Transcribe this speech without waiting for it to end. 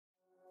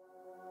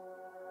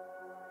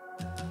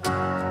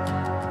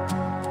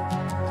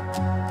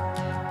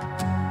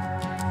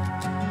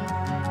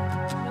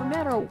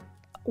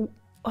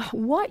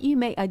what you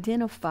may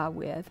identify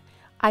with,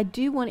 I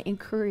do want to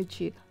encourage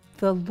you.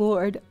 The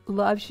Lord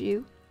loves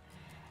you,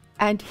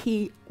 and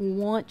He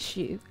wants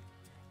you,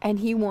 and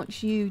He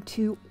wants you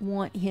to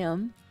want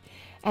Him,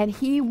 and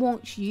He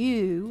wants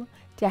you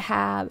to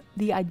have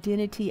the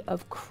identity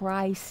of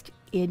Christ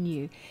in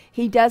you.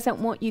 He doesn't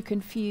want you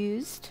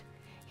confused.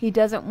 He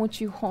doesn't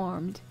want you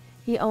harmed.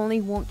 He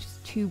only wants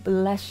to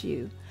bless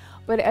you.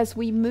 But as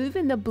we move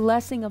in the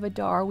blessing of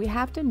Adar, we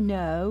have to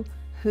know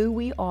who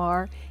we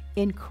are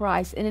in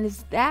Christ. And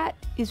as that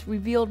is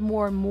revealed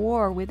more and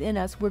more within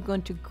us, we're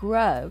going to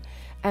grow,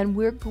 and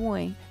we're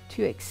going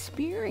to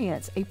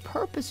experience a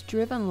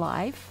purpose-driven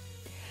life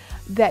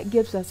that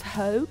gives us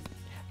hope,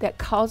 that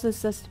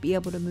causes us to be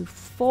able to move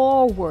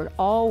forward,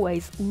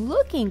 always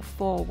looking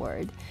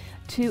forward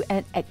to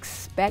an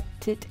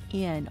expected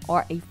end,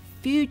 or a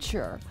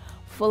future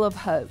full of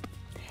hope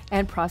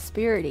and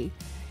prosperity.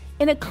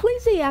 In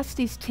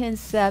Ecclesiastes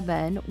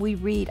 10:7, we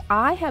read,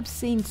 I have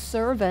seen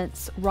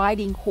servants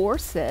riding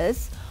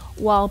horses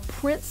while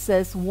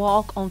princes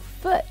walk on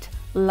foot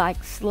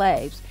like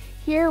slaves.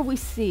 Here we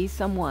see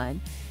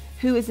someone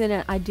who is in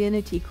an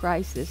identity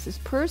crisis. This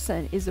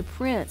person is a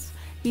prince.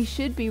 He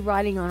should be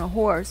riding on a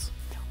horse,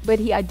 but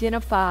he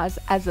identifies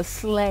as a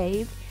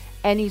slave,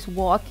 and he's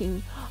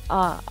walking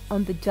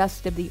on the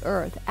dust of the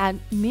earth. And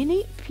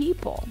many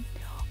people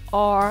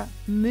are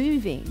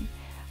moving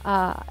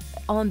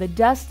on the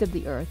dust of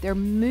the earth. They're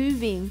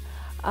moving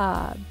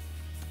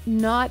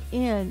not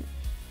in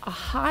a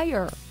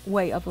higher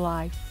way of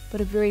life,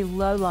 but a very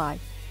low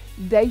life.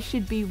 They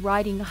should be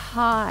riding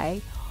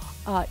high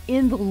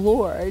in the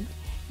Lord.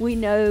 We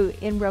know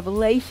in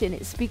Revelation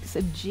it speaks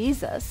of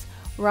Jesus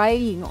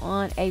riding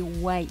on a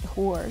white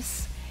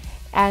horse,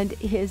 and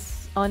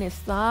on his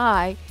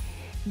thigh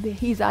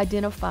he's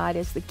identified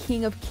as the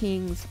King of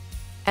Kings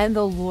and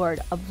the Lord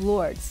of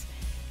Lords.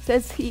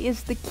 Says he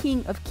is the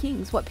King of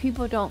Kings. What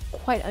people don't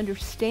quite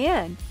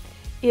understand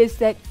is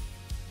that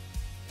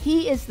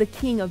he is the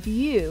king of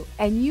you,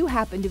 and you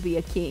happen to be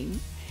a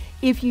king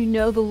if you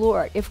know the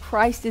Lord, if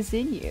Christ is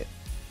in you.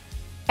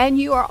 And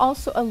you are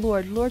also a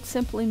Lord. Lord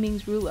simply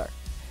means ruler.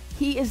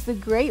 He is the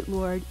great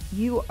Lord.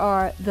 You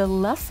are the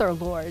lesser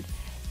Lord.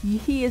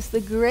 He is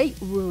the great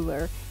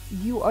ruler.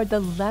 You are the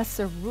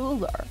lesser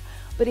ruler.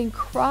 But in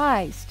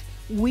Christ,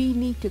 we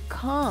need to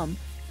come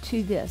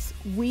to this.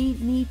 We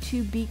need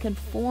to be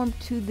conformed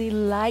to the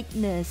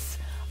likeness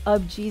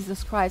of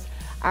Jesus Christ.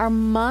 Our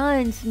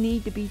minds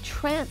need to be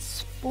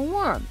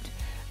transformed,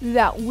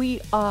 that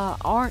we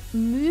aren't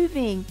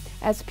moving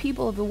as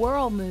people of the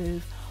world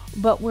move,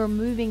 but we're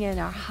moving in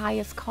our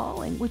highest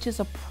calling, which is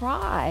a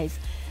prize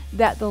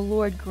that the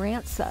Lord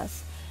grants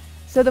us.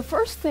 So the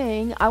first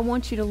thing I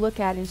want you to look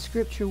at in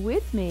Scripture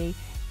with me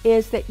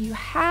is that you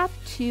have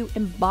to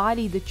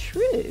embody the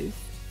truth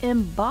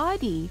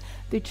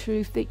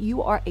that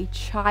you are a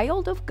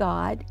child of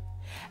God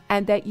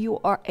and that you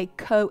are a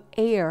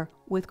co-heir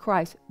with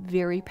Christ.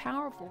 Very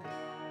powerful.